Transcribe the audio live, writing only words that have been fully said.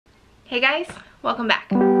Hey guys, welcome back.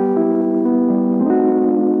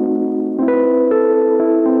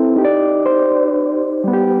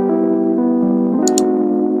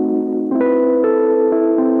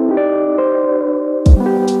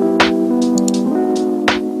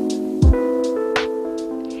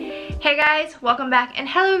 Hey guys, welcome back, and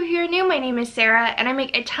hello if you're new. My name is Sarah and I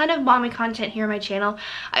make a ton of mommy content here on my channel.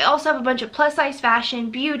 I also have a bunch of plus size fashion,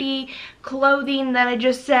 beauty, clothing that I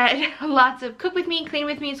just said, lots of cook with me, clean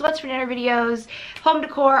with me, what's for dinner videos, home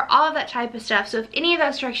decor, all of that type of stuff. So if any of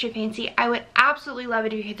that strikes your fancy, I would absolutely love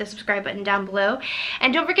it if you hit the subscribe button down below.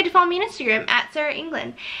 And don't forget to follow me on Instagram at Sarah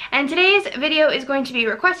England. And today's video is going to be a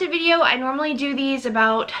requested video. I normally do these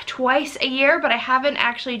about twice a year, but I haven't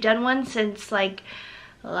actually done one since like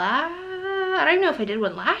I don't even know if I did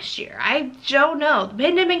one last year. I don't know. The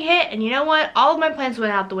pandemic hit, and you know what? All of my plans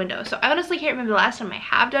went out the window. So I honestly can't remember the last time I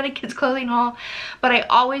have done a kids clothing haul, but I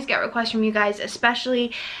always get requests from you guys,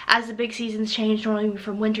 especially as the big seasons change, normally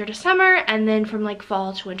from winter to summer and then from like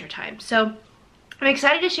fall to winter time. So I'm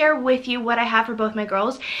excited to share with you what I have for both my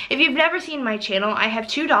girls. If you've never seen my channel, I have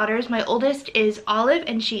two daughters. My oldest is Olive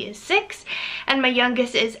and she is 6, and my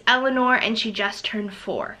youngest is Eleanor and she just turned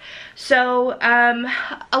 4. So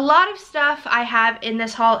a lot of stuff I have in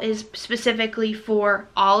this haul is specifically for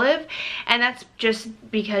Olive, and that's just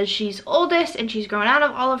because she's oldest and she's grown out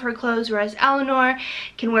of all of her clothes, whereas Eleanor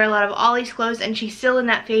can wear a lot of Ollie's clothes, and she's still in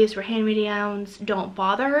that phase where hand-me-downs don't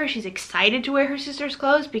bother her. She's excited to wear her sister's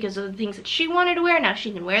clothes because of the things that she wanted to wear. Now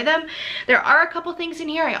she can wear them. There are a couple things in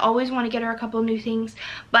here. I always want to get her a couple new things,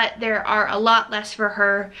 but there are a lot less for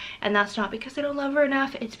her, and that's not because I don't love her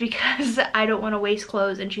enough. It's because I don't want to waste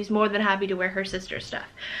clothes, and she's more than happy to wear her sister's stuff.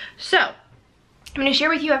 So I'm going to share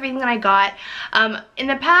with you everything that I got. In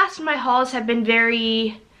the past, my hauls have been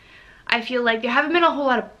I feel like there haven't been a whole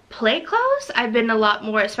lot of play clothes. I've been a lot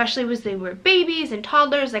more, especially as they were babies and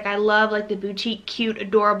toddlers. Like I love like the boutique, cute,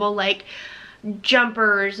 adorable like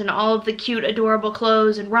jumpers and all of the cute adorable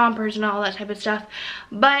clothes and rompers and all that type of stuff.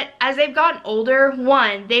 But as they've gotten older,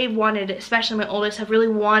 one, they've wanted, especially my oldest, have really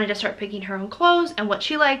wanted to start picking her own clothes, and what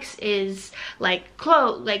she likes is like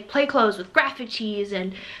play clothes with graphic tees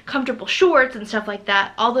and comfortable shorts and stuff like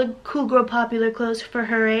that, all the cool girl popular clothes for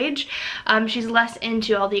her age. She's less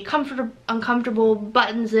into all the uncomfortable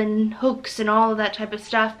buttons and hooks and all of that type of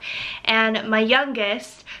stuff, and my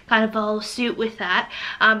youngest kind of follows suit with that.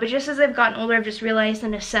 But just as I've gotten older, I've just realized the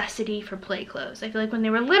necessity for play clothes. I feel like when they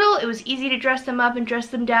were little, it was easy to dress them up and dress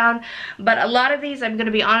them down, but a lot of these, I'm going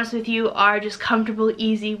to be honest with you, are just comfortable,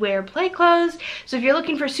 easy wear play clothes. So if you're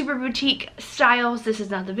looking for super boutique styles, this is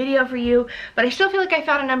not the video for you, but I still feel like I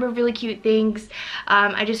found a number of really cute things.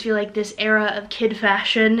 I just feel like this era of kid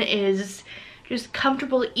fashion is just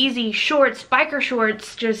comfortable, easy shorts, biker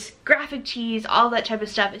shorts, just graphic tees, all that type of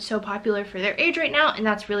stuff is so popular for their age right now, and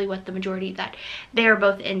that's really what the majority that they are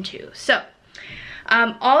both into. So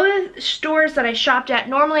all the stores that I shopped at,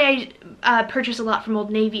 normally I purchase a lot from Old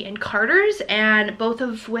Navy and Carter's, and both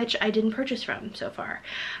of which I didn't purchase from so far.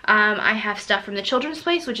 I have stuff from the Children's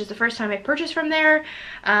Place, which is the first time I purchased from there.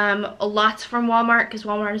 Lots from Walmart, because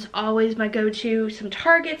Walmart is always my go-to. Some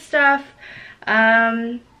Target stuff.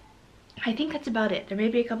 I think that's about it. There may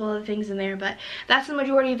be a couple other things in there, but that's the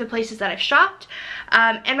majority of the places that I've shopped.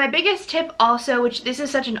 And my biggest tip also, which this is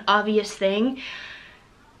such an obvious thing,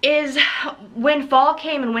 is when fall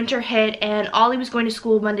came and winter hit and Ollie was going to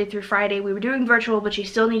school Monday through Friday, we were doing virtual, but she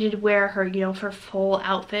still needed to wear her, you know, her full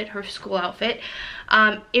outfit, her school outfit.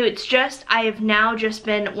 It's just, I have now just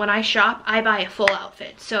been, when I shop, I buy a full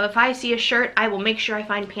outfit. So if I see a shirt, I will make sure I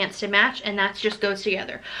find pants to match, and that just goes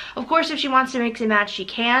together. Of course, if she wants to mix and match, she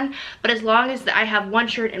can, but as long as I have one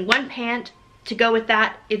shirt and one pant to go with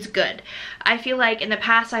that, it's good. I feel like in the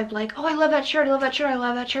past I've like, oh, I love that shirt, I love that shirt, I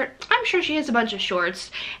love that shirt. I'm sure she has a bunch of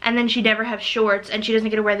shorts, and then she never has shorts, and she doesn't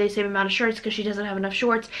get to wear the same amount of shorts because she doesn't have enough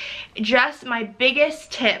shorts. Just my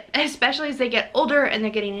biggest tip, especially as they get older and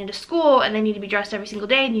they're getting into school and they need to be dressed every single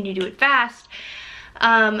day and you need to do it fast,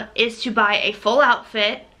 is to buy a full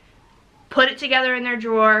outfit, put it together in their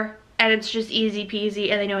drawer, and it's just easy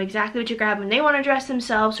peasy, and they know exactly what to grab when they want to dress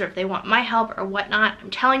themselves or if they want my help or whatnot. I'm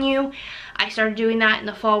telling you, I started doing that in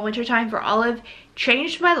the fall winter time for Olive.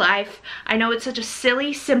 Changed my life. I know it's such a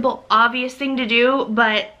silly, simple, obvious thing to do,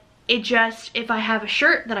 but it just, if I have a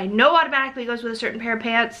shirt that I know automatically goes with a certain pair of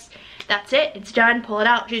pants, that's it, it's done, pull it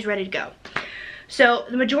out, she's ready to go. So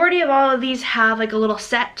the majority of all of these have like a little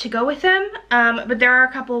set to go with them, but there are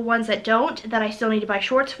a couple of ones that don't, that I still need to buy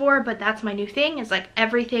shorts for, but that's my new thing, is like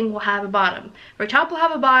everything will have a bottom. Every top will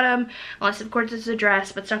have a bottom, unless of course it's a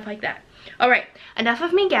dress, but stuff like that. Alright, enough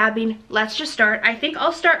of me gabbing, let's just start. I think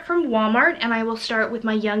I'll start from Walmart, and I will start with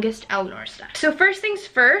my youngest Eleanor stuff. So first things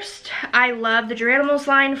first, I love the Dranimals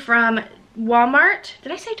line from Walmart.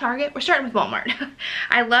 Did I say Target? We're starting with Walmart.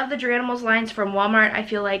 I love the Dranimals lines from Walmart. I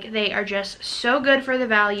feel like they are just so good for the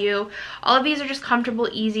value. All of these are just comfortable,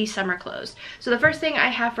 easy summer clothes. So the first thing I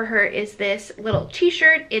have for her is this little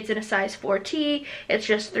t-shirt. It's in a size 4T. It's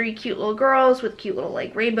just 3 cute little girls with cute little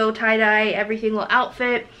like rainbow tie-dye, everything little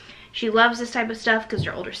outfit. She loves this type of stuff because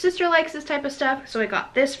her older sister likes this type of stuff. So I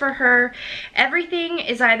got this for her. Everything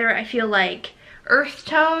is either, I feel like, earth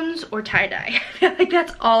tones or tie-dye. I feel like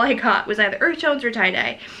that's all I got, was either earth tones or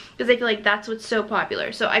tie-dye, because I feel like that's what's so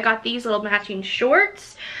popular. So I got these little matching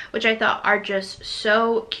shorts, which I thought are just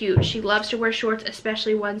so cute. She loves to wear shorts,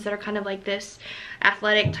 especially ones that are kind of like this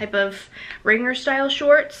athletic type of ringer style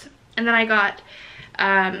shorts. And then I got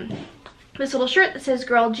this little shirt that says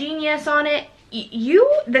Girl Genius on it.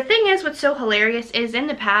 The thing is, what's so hilarious is in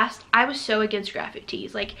the past I was so against graphic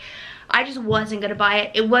tees. Like, I just wasn't gonna buy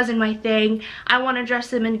it. It wasn't my thing. I want to dress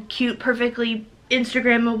them in cute, perfectly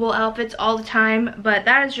Instagrammable outfits all the time, but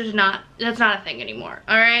that is just not, that's not a thing anymore.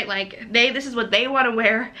 All right, like this is what they want to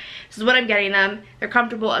wear. This is what I'm getting them. They're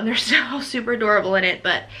comfortable and they're still super adorable in it,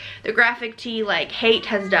 but the graphic tee like hate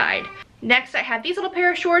has died. Next, I have these little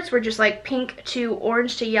pair of shorts. We're just like pink to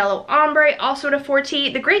orange to yellow ombre, also to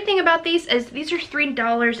 4T. The great thing about these is these are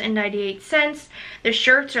 $3.98. The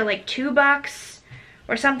shirts are like $2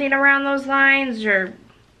 or something around those lines, or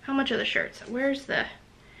how much are the shirts? Where's the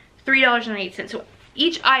 $3.98? So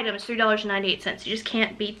each item is $3.98. You just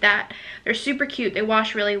can't beat that. They're super cute. They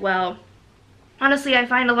wash really well. Honestly, I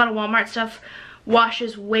find a lot of Walmart stuff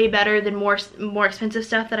washes way better than more expensive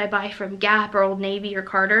stuff that I buy from Gap or Old Navy or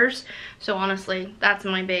Carter's. So honestly, that's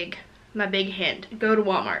my big hint. Go to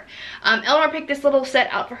Walmart. Eleanor picked this little set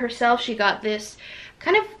out for herself. She got this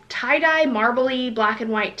kind of tie-dye, marbly, black and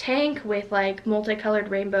white tank with like multicolored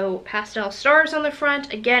rainbow pastel stars on the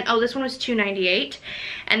front. Again, oh, this one was $2.98.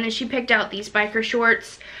 And then she picked out these biker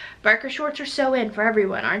shorts. Biker shorts are so in for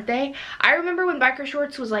everyone, aren't they? I remember when biker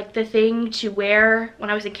shorts was like the thing to wear when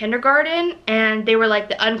I was in kindergarten, and they were like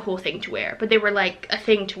the uncool thing to wear, but they were like a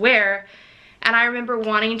thing to wear. And I remember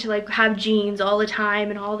wanting to like have jeans all the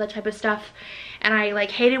time and all that type of stuff. And I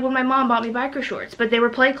like hated when my mom bought me biker shorts, but they were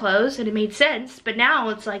play clothes and it made sense. But now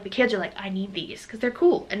it's like the kids are like, I need these because they're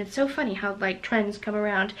cool. And it's so funny how like trends come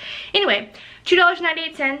around. Anyway,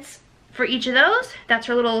 $2.98 for each of those. That's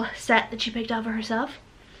her little set that she picked out for herself.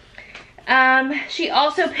 She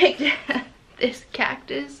also picked this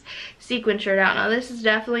cactus sequin shirt out. Now this is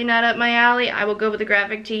definitely not up my alley. I will go with the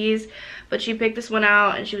graphic tees, but she picked this one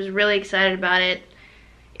out and she was really excited about it.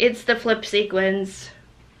 It's the flip sequins.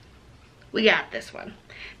 We got this one.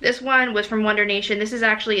 This one was from Wonder Nation. This is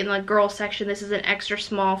actually in the girls section. This is an extra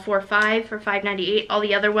small 4.5 for $5.98. All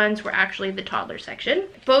the other ones were actually the toddler section.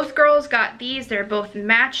 Both girls got these. They're both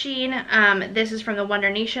matching. This is from the Wonder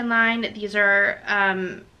Nation line. These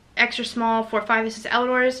are extra small 4.5. This is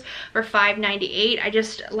Eleanor's for $5.98. I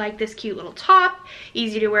just like this cute little top,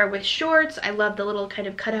 easy to wear with shorts. I love the little kind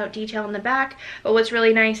of cutout detail in the back, but what's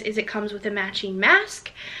really nice is it comes with a matching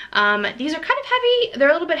mask. These are kind of heavy. They're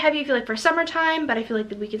a little bit heavy, I feel like, for summertime, but I feel like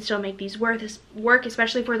that we can still make these work,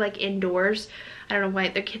 especially for like indoors. I don't know why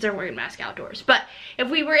the kids aren't wearing masks outdoors, but if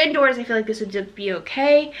we were indoors, I feel like this would be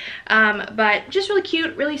okay. But just really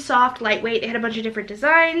cute, really soft, lightweight. They had a bunch of different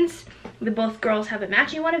designs. Both girls have a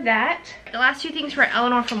matching one of that. The last two things for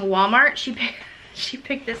Eleanor from Walmart. She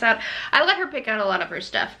picked this out. I let her pick out a lot of her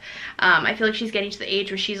stuff. I feel like she's getting to the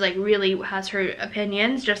age where she's like really has her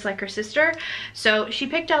opinions, just like her sister. So she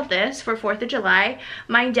picked out this for 4th of July.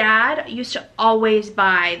 My dad used to always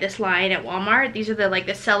buy this line at Walmart. These are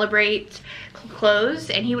the Celebrate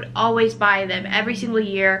clothes, and he would always buy them every single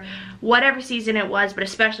year, whatever season it was, but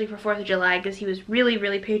especially for 4th of July because he was really,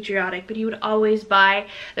 really patriotic. But he would always buy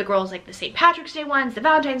the girls like the St. Patrick's Day ones, the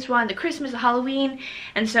Valentine's one, the Christmas, the Halloween,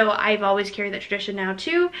 and so I've always carried that tradition now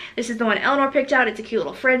too. This is the one Eleanor picked out. It's a cute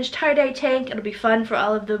little fringe tie-dye tank. It'll be fun for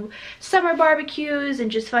all of the summer barbecues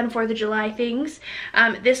and just fun 4th of July things.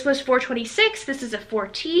 This was $4.26. This is a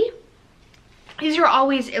 4T. These are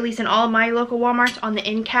always, at least in all of my local Walmarts, on the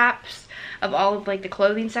end caps of all of like the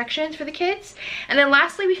clothing sections for the kids. And then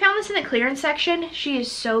lastly, we found this in the clearance section. She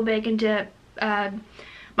is so big into My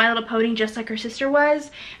Little Pony, just like her sister was.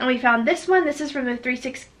 And we found this one. This is from the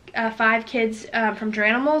 5 Kids from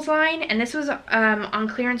Dranimals line, and this was on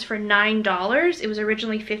clearance for $9. It was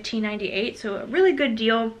originally $15.98, so a really good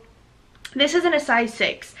deal. This is in a size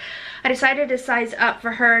 6. I decided to size up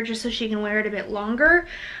for her just so she can wear it a bit longer.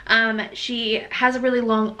 She has really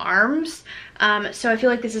long arms, so I feel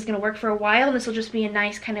like this is going to work for a while, and this will just be a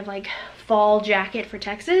nice kind of like fall jacket for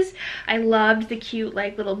Texas. I loved the cute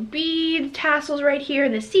like little bead tassels right here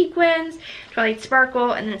and the sequins, Twilight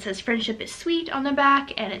Sparkle, and then it says "Friendship is Sweet" on the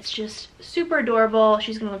back, and it's just super adorable.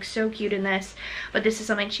 She's going to look so cute in this, but this is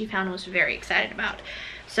something she found and was very excited about.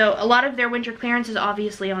 So a lot of their winter clearance is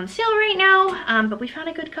obviously on sale right now, but we found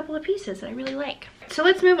a good couple of pieces that I really like. So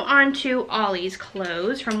let's move on to Ollie's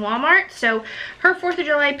clothes from Walmart. So her 4th of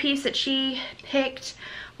July piece that she picked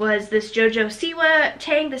was this JoJo Siwa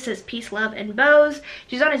tank. This is Peace, Love, and Bows.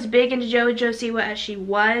 She's not as big into JoJo Siwa as she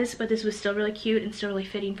was, but this was still really cute and still really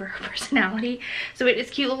fitting for her personality. So it's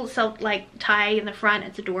cute little self like tie in the front.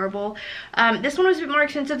 It's adorable. This one was a bit more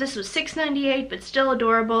expensive. This was $6.98, but still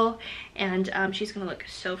adorable. And she's gonna look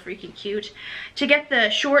so freaking cute. To get the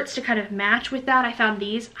shorts to kind of match with that, I found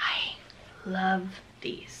these. I love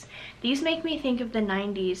these. These make me think of the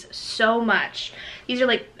 90s so much. These are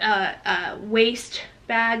like waist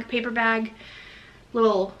bag, paper bag,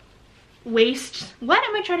 little waist, what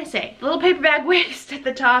am I trying to say? Little paper bag waist at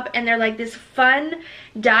the top, and they're like this fun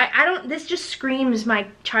dye. This just screams my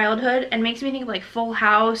childhood and makes me think of like Full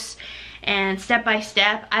House and Step by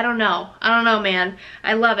Step. I don't know, man.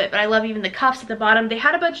 I love it, but I love even the cuffs at the bottom. They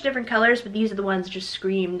had a bunch of different colors, but these are the ones that just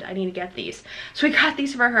screamed, I need to get these. So we got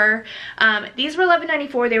these for her. These were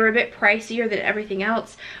 $11.94. They were a bit pricier than everything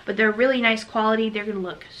else, but they're really nice quality. They're gonna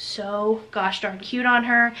look so gosh darn cute on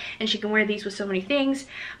her, and she can wear these with so many things,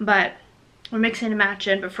 but we're mixing and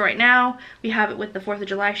matching. But for right now, we have it with the 4th of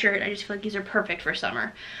July shirt. I just feel like these are perfect for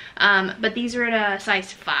summer. But these are in a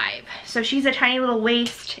size 5. So she's a tiny little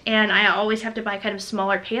waist, and I always have to buy kind of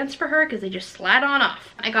smaller pants for her because they just slide on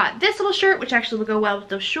off. I got this little shirt, which actually will go well with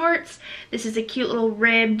those shorts. This is a cute little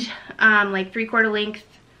ribbed, like 3/4 length,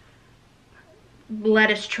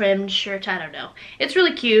 lettuce trimmed shirt. I don't know. It's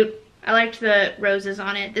really cute. I liked the roses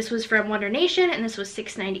on it. This was from Wonder Nation, and this was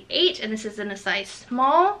 $6.98, and this is in a size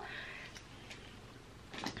small.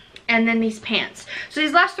 And then these pants. So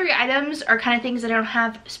these last 3 items are kind of things that I don't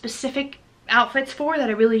have specific outfits for that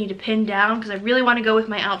I really need to pin down because I really want to go with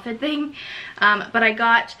my outfit thing. But I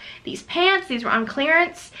got these pants. These were on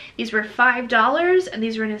clearance. These were $5, and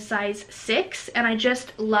these were in a size 6, and I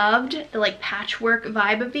just loved the like patchwork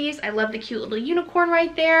vibe of these. I love the cute little unicorn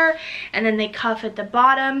right there, and then they cuff at the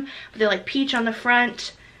bottom, but they're like peach on the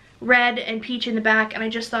front, red and peach in the back, and I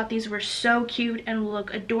just thought these were so cute and will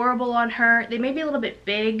look adorable on her. They may be a little bit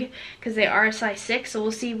big because they are a size 6, so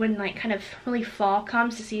we'll see when like kind of really fall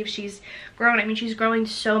comes to see if she's grown. I mean, she's growing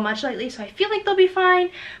so much lately, so I feel like they'll be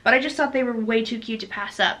fine, but I just thought they were way too cute to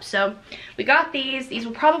pass up. So we got these. These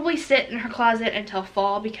will probably sit in her closet until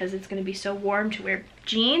fall because it's going to be so warm to wear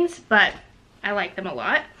jeans, but I like them a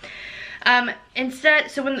lot.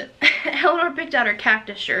 Instead, so when Eleanor picked out her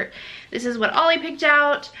cactus shirt, this is what Ollie picked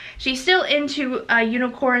out. She's still into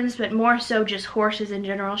unicorns, but more so just horses in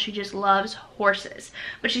general. She just loves horses,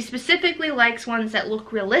 but she specifically likes ones that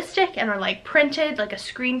look realistic and are like printed, like a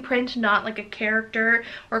screen print, not like a character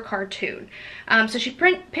or cartoon. So she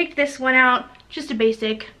picked this one out, just a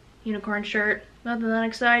basic unicorn shirt, nothing that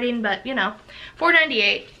exciting, but you know,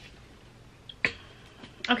 $4.98.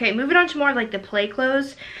 Okay, moving on to more like the play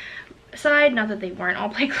clothes side. Not that they weren't all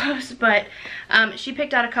play clothes, but she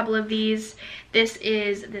picked out a couple of these. This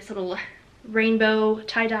is this little rainbow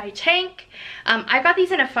tie-dye tank. I got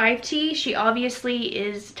these in a 5T. She obviously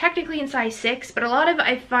is technically in size 6, but a lot of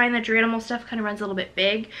I find that Dranimals stuff kind of runs a little bit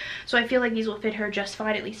big, so I feel like these will fit her just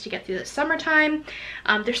fine, at least to get through the summertime.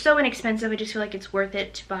 They're so inexpensive, I just feel like it's worth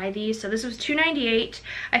it to buy these. So this was $2.98.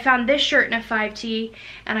 I found this shirt in a 5T,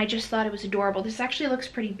 and I just thought it was adorable. This actually looks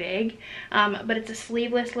pretty big, but it's a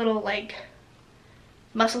sleeveless little like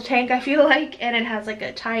muscle tank, I feel like, and it has like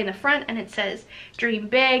a tie in the front, and it says "Dream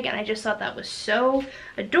Big," and I just thought that was so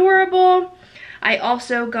adorable. I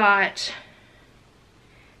also got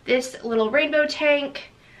this little rainbow tank,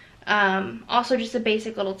 also just a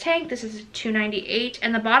basic little tank. This is $2.98,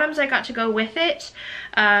 and the bottoms I got to go with it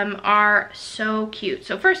are so cute.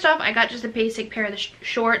 So first off, I got just a basic pair of the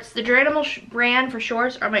shorts. The Dranimals brand for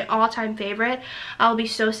shorts are my all-time favorite. I'll be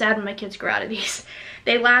so sad when my kids grow out of these.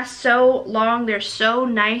 They last so long. They're so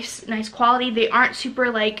nice quality. They aren't super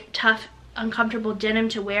like tough uncomfortable denim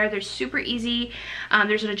to wear. They're super easy.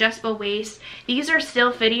 There's an adjustable waist. These are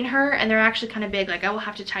still fitting her, and they're actually kind of big. Like, I will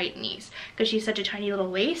have to tighten these because she's such a tiny little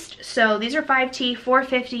waist. So these are 5T,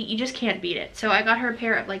 $4.50. You just can't beat it. So I got her a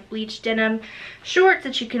pair of like bleached denim shorts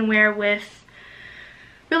that you can wear with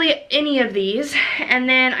really any of these. And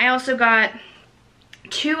then I also got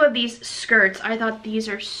 2 of these skirts. I thought these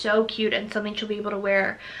are so cute and something she'll be able to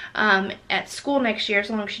wear at school next year, as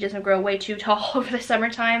long as she doesn't grow way too tall over the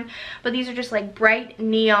summertime. But these are just like bright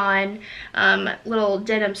neon little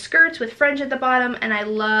denim skirts with fringe at the bottom, and I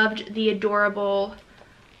loved the adorable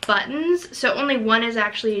buttons. So only one is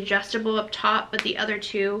actually adjustable up top, but the other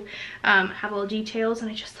 2 have little details,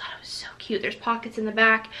 and I just thought it was so cute. There's pockets in the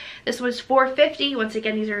back. This was $4.50. Once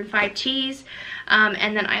again, these are in 5Ts.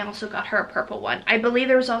 And then I also got her a purple one. I believe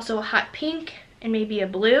there was also a hot pink and maybe a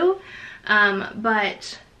blue,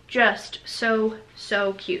 but just so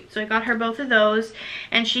cute. So I got her both of those,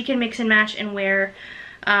 and she can mix and match and wear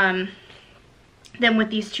them with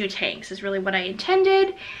these 2 tanks is really what I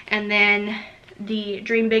intended. And then the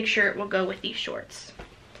Dream Big shirt will go with these shorts.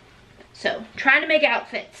 So trying to make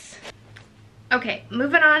outfits. Okay,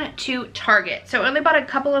 moving on to Target. So I only bought a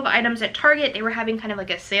couple of items at Target. They were having kind of like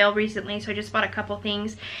a sale recently, so I just bought a couple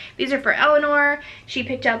things. These are for Eleanor. She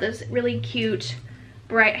picked out this really cute,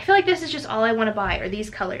 bright, I feel like this is just all I want to buy, are these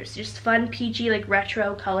colors. Just fun, peachy, like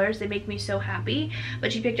retro colors. They make me so happy.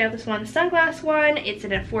 But she picked out this one sunglass one. It's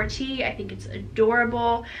in a 4T. I think it's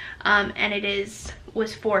adorable. And it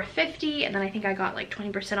was $4.50, and then I think I got like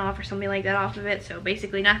 20% off or something like that off of it, so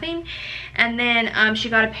basically nothing. And then she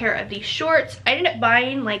got a pair of these shorts. I ended up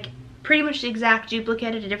buying like pretty much the exact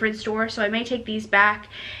duplicate at a different store, so I may take these back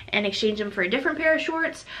and exchange them for a different pair of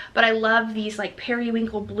shorts. But I love these like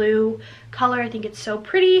periwinkle blue color. I think it's so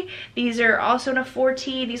pretty. These are also in a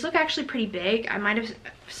 4T. These look actually pretty big. I might have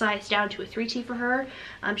sized down to a 3T for her.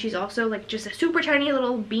 She's also like just a super tiny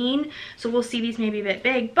little bean, so we'll see. These may be a bit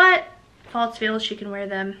big, but false fails, she can wear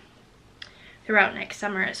them throughout next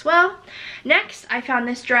summer as well. Next, I found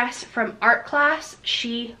this dress from Art Class.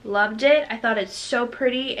 She loved it. I thought it's so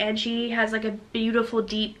pretty, and she has like a beautiful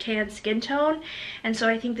deep tan skin tone, and so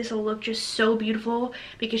I think this will look just so beautiful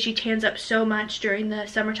because she tans up so much during the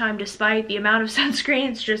summertime despite the amount of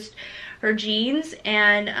sunscreen. It's just her jeans,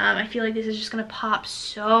 and I feel like this is just gonna pop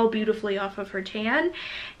so beautifully off of her tan,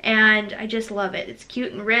 and I just love it. It's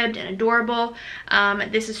cute and ribbed and adorable.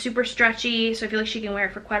 This is super stretchy, so I feel like she can wear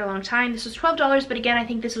it for quite a long time. This was $12, but again, I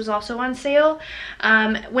think this was also on sale.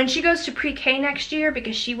 When she goes to pre-K next year,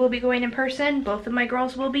 because she will be going in person, both of my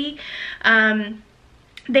girls will be,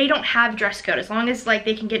 they don't have dress code. As long as like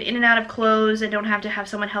they can get in and out of clothes and don't have to have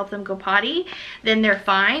someone help them go potty, then they're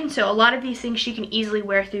fine. So a lot of these things she can easily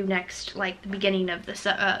wear through next, like the beginning of the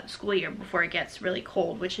school year before it gets really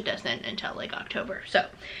cold, which it doesn't until like October. So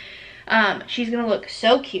she's gonna look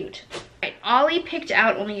so cute. Right, Ollie picked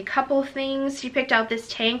out only a couple of things. She picked out this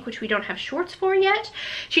tank, which we don't have shorts for yet.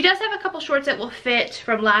 She does have a couple shorts that will fit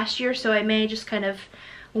from last year, so I may just kind of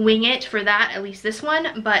wing it for that, at least this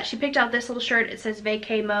one. But she picked out this little shirt. It says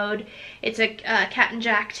vacay mode. It's a Cat and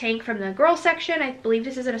Jack tank from the girls section. I believe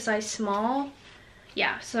this is in a size small.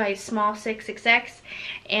 Yeah, size small, 6XX.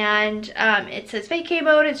 And it says vacay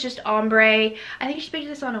mode. It's just ombre. I think she picked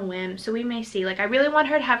this on a whim, so we may see. Like, I really want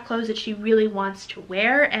her to have clothes that she really wants to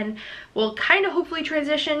wear, and will kind of hopefully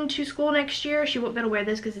transition to school next year. She won't be able to wear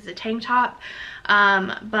this because it's a tank top,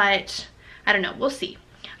 but I don't know, we'll see.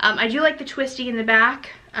 I do like the twisty in the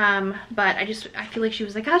back, but I feel like she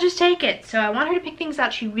was like, I'll just take it. So I want her to pick things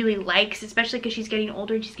out she really likes, especially because she's getting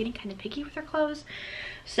older and she's getting kind of picky with her clothes.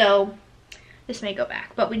 So this may go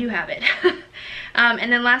back, but we do have it.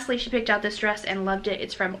 And then lastly, she picked out this dress and loved it.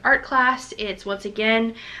 It's from Art Class. It's once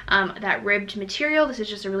again that ribbed material. This is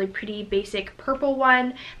just a really pretty basic purple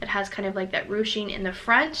one that has kind of like that ruching in the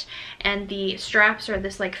front, and the straps are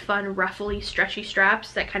this like fun ruffly stretchy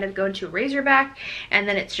straps that kind of go into a razorback, and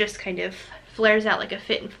then it's just kind of flares out like a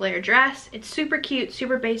fit and flare dress. It's super cute,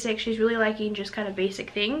 super basic. She's really liking just kind of basic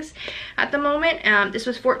things at the moment. This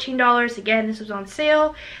was $14. Again, this was on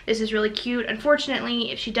sale. This is really cute.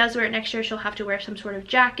 Unfortunately, if she does wear it next year, she'll have to wear some sort of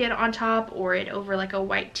jacket on top, or it over like a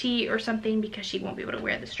white tee or something, because she won't be able to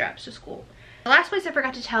wear the straps to school. The last place I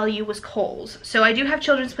forgot to tell you was Kohl's. So I do have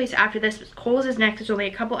Children's Place after this, but Kohl's is next. There's only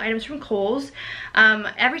a couple items from Kohl's.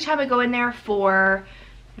 Every time I go in there for,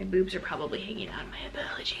 my boobs are probably hanging out, my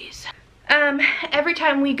apologies. Every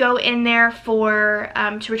time we go in there for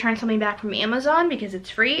to return something back from Amazon, because it's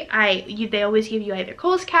free, they always give you either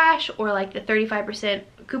Kohl's Cash or like the 35%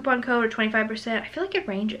 coupon code or 25%. I feel like it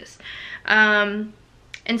ranges. And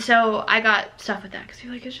so I got stuff with that because I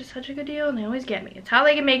feel like it's just such a good deal, and they always get me. It's how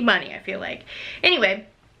they can make money, I feel like. Anyway,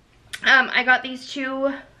 I got these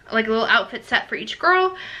two, like a little outfit set for each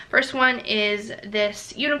girl. First one is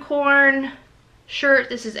this unicorn shirt.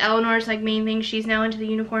 This is Eleanor's like main thing. She's now into the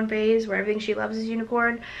unicorn phase where everything she loves is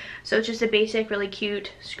unicorn. So it's just a basic, really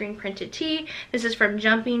cute screen printed tee. This is from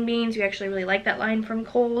Jumping Beans. We actually really like that line from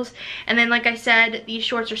Kohl's. And then, like I said, these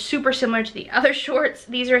shorts are super similar to the other shorts.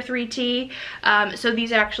 These are 3T. So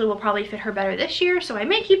these actually will probably fit her better this year. So I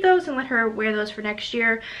may keep those and let her wear those for next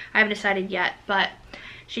year. I haven't decided yet, but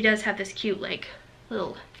she does have this cute like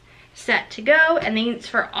little set to go. And these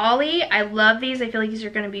for Ollie. I love these. I feel like these are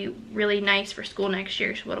going to be really nice for school next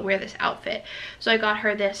year. She'll be able to wear this outfit. So I got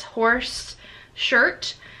her this horse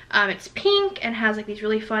shirt. It's pink and has like these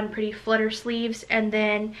really fun pretty flutter sleeves, and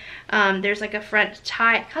then there's like a front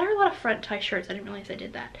tie. I got her a lot of front tie shirts. I didn't realize I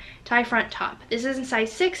did that. Tie front top. This is in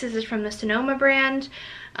size 6. This is from the Sonoma brand,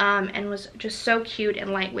 and was just so cute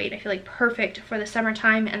and lightweight. I feel like perfect for the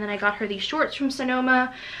summertime. And then I got her these shorts from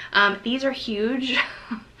Sonoma. These are huge.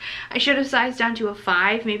 I should have sized down to a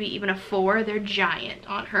 5, maybe even a 4. They're giant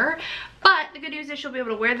on her, but the good news is she'll be able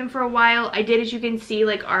to wear them for a while. I did, as you can see,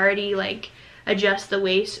 like already like adjust the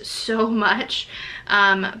waist so much,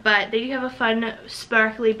 but they do have a fun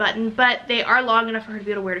sparkly button, but they are long enough for her to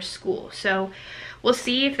be able to wear to school. So we'll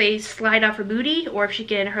see if they slide off her booty or if she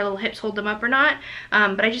can, her little hips hold them up or not.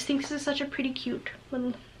 But I just think this is such a pretty cute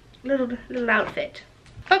little outfit.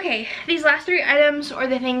 Okay, these last 3 items are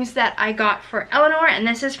the things that I got for Eleanor, and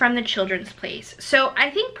this is from The Children's Place. So I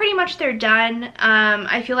think pretty much they're done.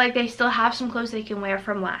 I feel like they still have some clothes they can wear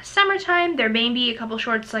from last summertime. There may be a couple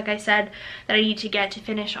shorts, like I said, that I need to get to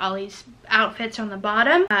finish Ollie's outfits on the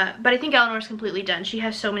bottom. But I think Eleanor's completely done. She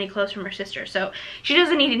has so many clothes from her sister, so she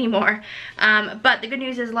doesn't need any more. But the good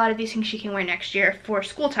news is a lot of these things she can wear next year for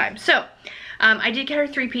school time. So I did get her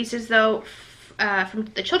 3 pieces though from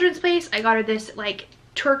The Children's Place. I got her this like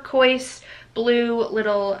turquoise blue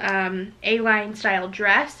little A-line style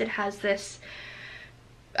dress. It has this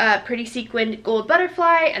pretty sequined gold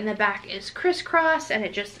butterfly, and the back is crisscross, and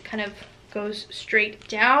it just kind of goes straight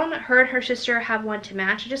down. Her and her sister have one to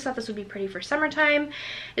match. I just thought this would be pretty for summertime,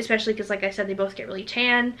 especially because, like I said, they both get really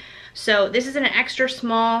tan. So this is in an extra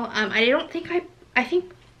small. I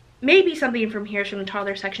think maybe something from here is from the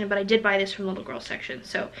toddler section, but I did buy this from the little girl section,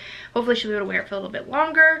 so hopefully she'll be able to wear it for a little bit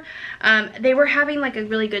longer. They were having like a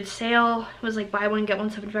really good sale. It was like buy one get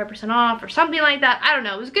one 75% off or something like that. I don't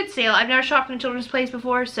know, it was a good sale. I've never shopped in a Children's Place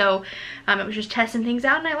before, so it was just testing things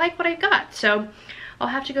out, and I like what I got, so I'll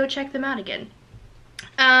have to go check them out again.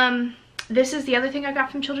 This is the other thing I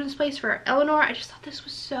got from Children's Place for Eleanor. I just thought this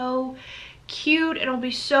was so cute. It'll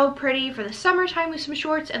be so pretty for the summertime with some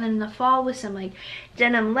shorts, and then in the fall with some like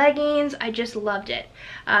denim leggings. I just loved it.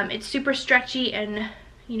 It's super stretchy and,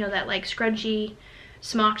 you know, that like scrunchy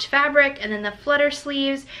smocked fabric, and then the flutter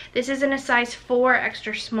sleeves. This is in a size 4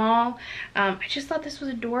 extra small. I just thought this was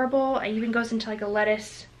adorable. It even goes into like a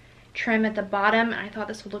lettuce trim at the bottom, and I thought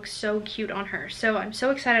this would look so cute on her, so I'm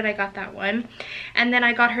so excited I got that one. And then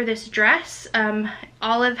I got her this dress.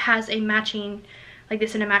 Olive has a matching, like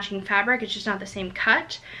this in a matching fabric. It's just not the same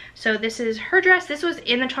cut. So this is her dress. This was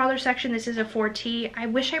in the toddler section. This is a 4T. I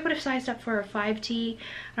wish I would have sized up for a 5T.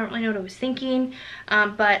 I don't really know what I was thinking,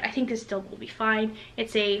 but I think this still will be fine.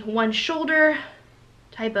 It's a one shoulder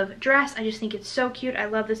type of dress. I just think it's so cute. I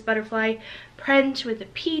love this butterfly print with the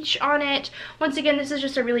peach on it. Once again, this is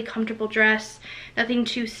just a really comfortable dress. Nothing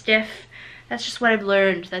too stiff. That's just what I've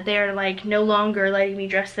learned, that they're like no longer letting me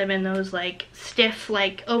dress them in those like stiff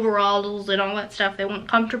like overalls and all that stuff. They want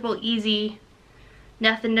comfortable, easy,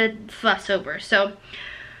 nothing to fuss over. So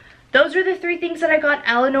those are the 3 things that I got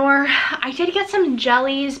Eleanor. I did get some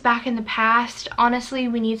jellies back in the past. Honestly,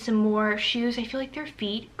 we need some more shoes. I feel like their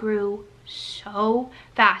feet grew so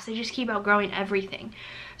fast. They just keep outgrowing everything.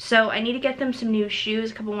 So I need to get them some new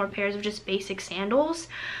shoes, a couple more pairs of just basic sandals,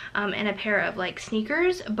 and a pair of like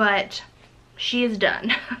sneakers, but she is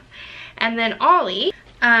done. And then Ollie,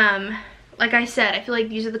 like I said, I feel like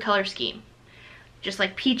these are the color scheme. Just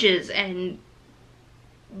like peaches and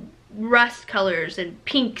rust colors and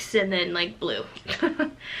pinks and then like blue.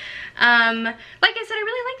 Like I said, I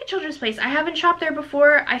really like the Children's Place. I haven't shopped there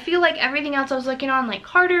before. I feel like everything else I was looking on, like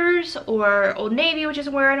Carter's or Old Navy, which is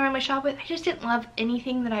where I normally shop with, I just didn't love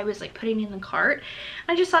anything that I was like putting in the cart.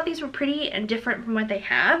 I just thought these were pretty and different from what they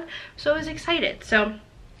have, so I was excited. So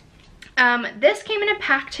this came in a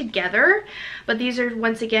pack together, but these are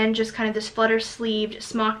once again just kind of this flutter sleeved,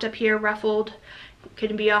 smocked up here, ruffled,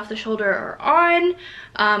 could be off the shoulder or on.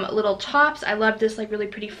 Little tops. I love this like really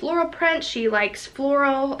pretty floral print. She likes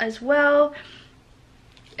floral as well.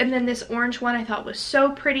 And then this orange one I thought was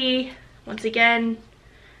so pretty. Once again,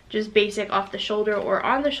 just basic off the shoulder or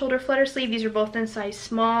on the shoulder flutter sleeve. These are both in size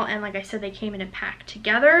small, and like I said, they came in a pack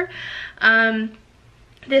together.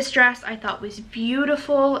 This dress I thought was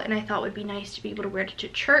beautiful, and I thought would be nice to be able to wear it to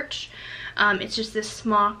church. It's just this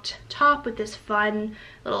smocked top with this fun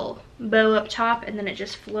little bow up top, and then it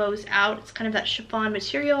just flows out. It's kind of that chiffon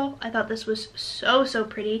material. I thought this was so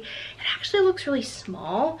pretty. It actually looks really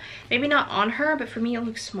small. Maybe not on her, but for me it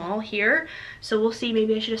looks small here. So we'll see.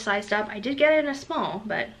 Maybe I should have sized up. I did get it in a small,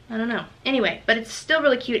 but I don't know. Anyway, but it's still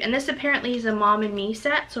really cute. And this apparently is a mom and me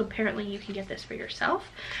set, so apparently you can get this for yourself.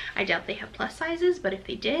 I doubt they have plus sizes, but if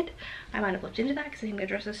they did, I might have looked into that because I think the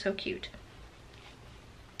dress is so cute.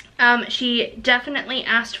 She definitely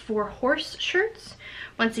asked for horse shirts.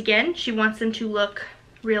 Once again, she wants them to look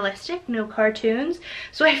realistic, no cartoons.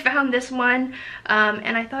 So I found this one,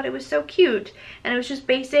 and I thought it was so cute. And it was just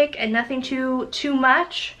basic and nothing too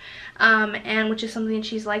much. And which is something that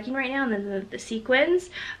she's liking right now. And then the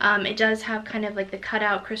sequins, it does have kind of like the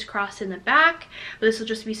cutout crisscross in the back, but this will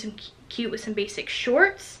just be some cute with some basic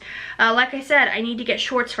shorts. Like I said, I need to get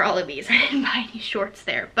shorts for all of these. I didn't buy any shorts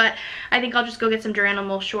there, but I think I'll just go get some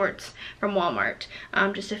Duranimal shorts from Walmart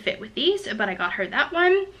just to fit with these, but I got her that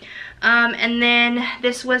one. And then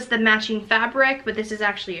this was the matching fabric, but this is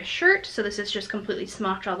actually a shirt, so this is just completely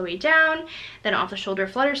smocked all the way down, then off the shoulder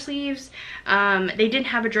flutter sleeves. They didn't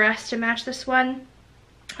have a dress to match this one,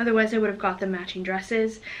 otherwise I would have got them matching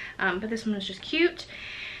dresses, but this one was just cute.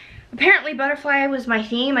 Apparently butterfly was my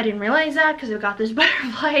theme. I didn't realize that because I got this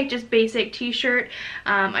butterfly just basic t-shirt.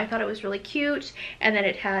 I thought it was really cute, and then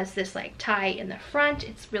it has this like tie in the front.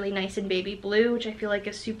 It's really nice in baby blue, which I feel like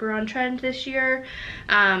is super on trend this year.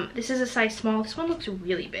 This is a size small. This one looks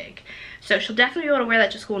really big, so she'll definitely be able to wear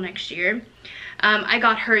that to school next year. I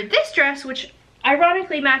got her this dress, which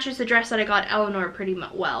ironically matches the dress that I got Eleanor pretty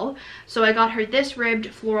well. So I got her this ribbed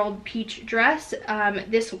floral peach dress.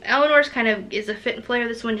 This Eleanor's kind of is a fit and flare.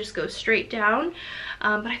 This one just goes straight down.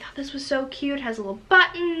 But I thought this was so cute. It has little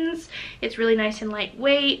buttons. It's really nice and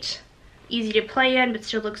lightweight. Easy to play in, but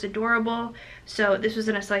still looks adorable. So this was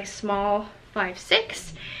in a size small,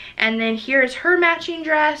 5'6". And then here's her matching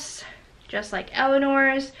dress, just like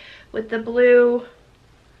Eleanor's, with the blue.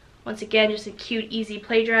 Once again, just a cute, easy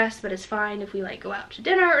play dress, but it's fine if we like go out to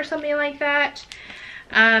dinner or something like that.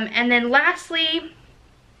 And then lastly,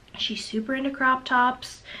 she's super into crop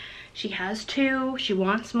tops. She has 2, she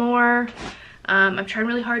wants more. I'm trying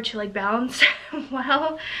really hard to like balance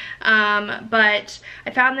well, but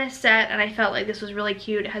I found this set and I felt like this was really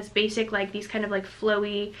cute. It has basic like these kind of like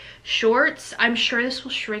flowy shorts. I'm sure this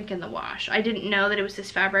will shrink in the wash. I didn't know that it was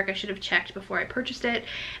this fabric. I should have checked before I purchased it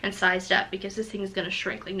and sized up, because this thing is going to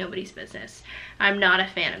shrink like nobody's business. I'm not a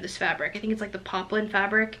fan of this fabric. I think it's like the poplin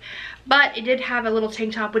fabric, but it did have a little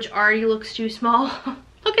tank top which already looks too small.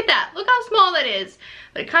 Look at that. Look how small that is.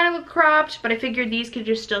 But it kind of looked cropped, but I figured these could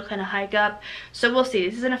just still kind of hike up. So we'll see.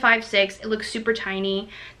 This is in a 5'6". It looks super tiny.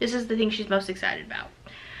 This is the thing she's most excited about.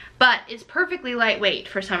 But it's perfectly lightweight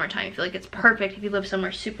for summertime. I feel like it's perfect if you live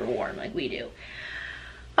somewhere super warm like we do.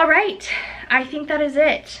 All right. I think that is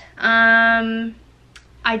it.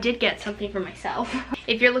 I did get something for myself.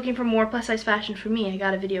 If you're looking for more plus size fashion for me, I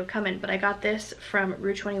got a video coming, but I got this from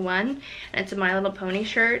Rue 21, and it's a My Little Pony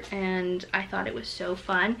shirt, and I thought it was so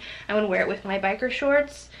fun. I want to wear it with my biker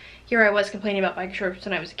shorts. Here I was complaining about biker shorts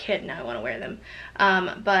when I was a kid, now I want to wear them.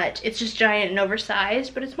 But it's just giant and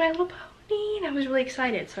oversized, but it's My Little Pony, and I was really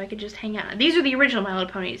excited, so I could just hang out. These are the original My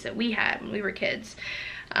Little Ponies that we had when we were kids.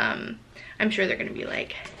 I'm sure they're going to be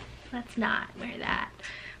like, let's not wear that.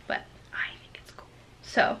 But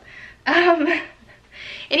so,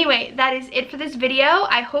 anyway, that is it for this video.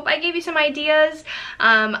 I hope I gave you some ideas.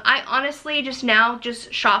 I honestly just now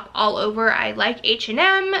shop all over. I like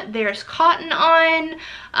H&M. There's Cotton On.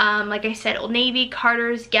 Like I said, Old Navy,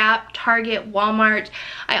 Carter's, Gap, Target, Walmart.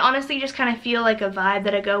 I honestly just kind of feel like a vibe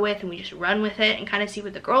that I go with, and we just run with it and kind of see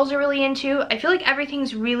what the girls are really into. I feel like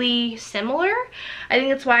everything's really similar. I think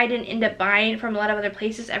that's why I didn't end up buying from a lot of other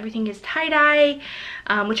places. Everything is tie-dye,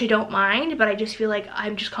 which I don't mind, but I just feel like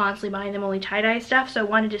I'm just constantly buying them only tie-dye stuff, so I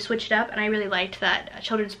wanted to switch it up, and I really liked that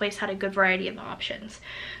Children's Place had a good variety of options.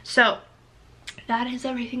 So that is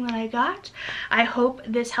everything that I got. I hope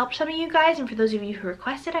this helped some of you guys, and for those of you who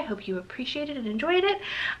requested, I hope you appreciated and enjoyed it.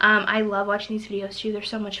 I love watching these videos too. They're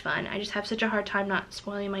so much fun. I just have such a hard time not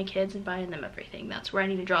spoiling my kids and buying them everything. That's where I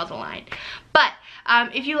need to draw the line. But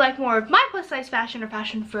If you like more of my plus size fashion or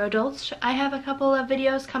fashion for adults, I have a couple of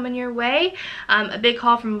videos coming your way. A big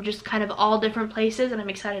haul from just kind of all different places, and I'm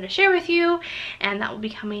excited to share with you, and that will be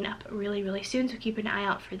coming up really, really soon, so keep an eye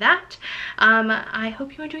out for that. I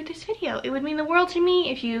hope you enjoyed this video. It would mean the world to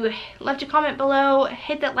me if you left a comment below,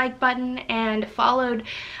 hit that like button, and followed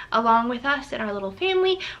along with us in our little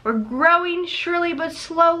family. We're growing surely but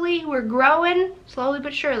slowly. We're growing slowly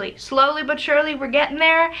but surely. Slowly but surely we're getting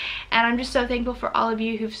there, and I'm just so thankful for all of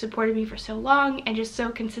you who've supported me for so long and just so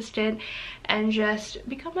consistent and just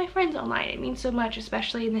become my friends online. It means so much,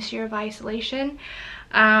 especially in this year of isolation.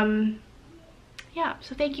 Yeah,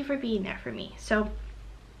 so thank you for being there for me. So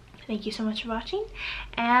thank you so much for watching,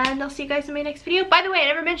 and I'll see you guys in my next video. By the way, I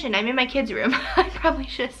never mentioned I'm in my kids' room. I probably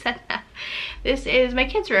should have said that. This is my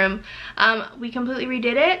kids' room. We completely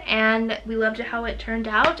redid it, and we loved how it turned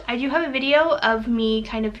out. I do have a video of me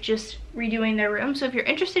kind of just redoing their room, so if you're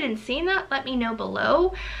interested in seeing that, let me know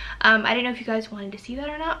below. I didn't know if you guys wanted to see that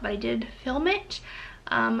or not, but I did film it.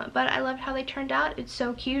 But I loved how they turned out. It's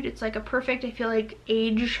so cute. It's like a perfect, I feel like,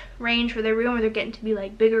 age range for their room, where they're getting to be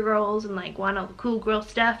like bigger girls and like want all the cool girl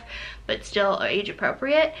stuff, but still age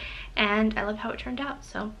appropriate. And I love how it turned out.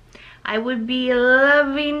 So I would be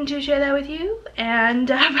loving to share that with you. And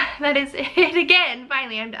that is it again.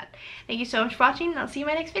 Finally, I'm done. Thank you so much for watching, and I'll see you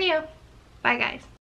in my next video. Bye, guys.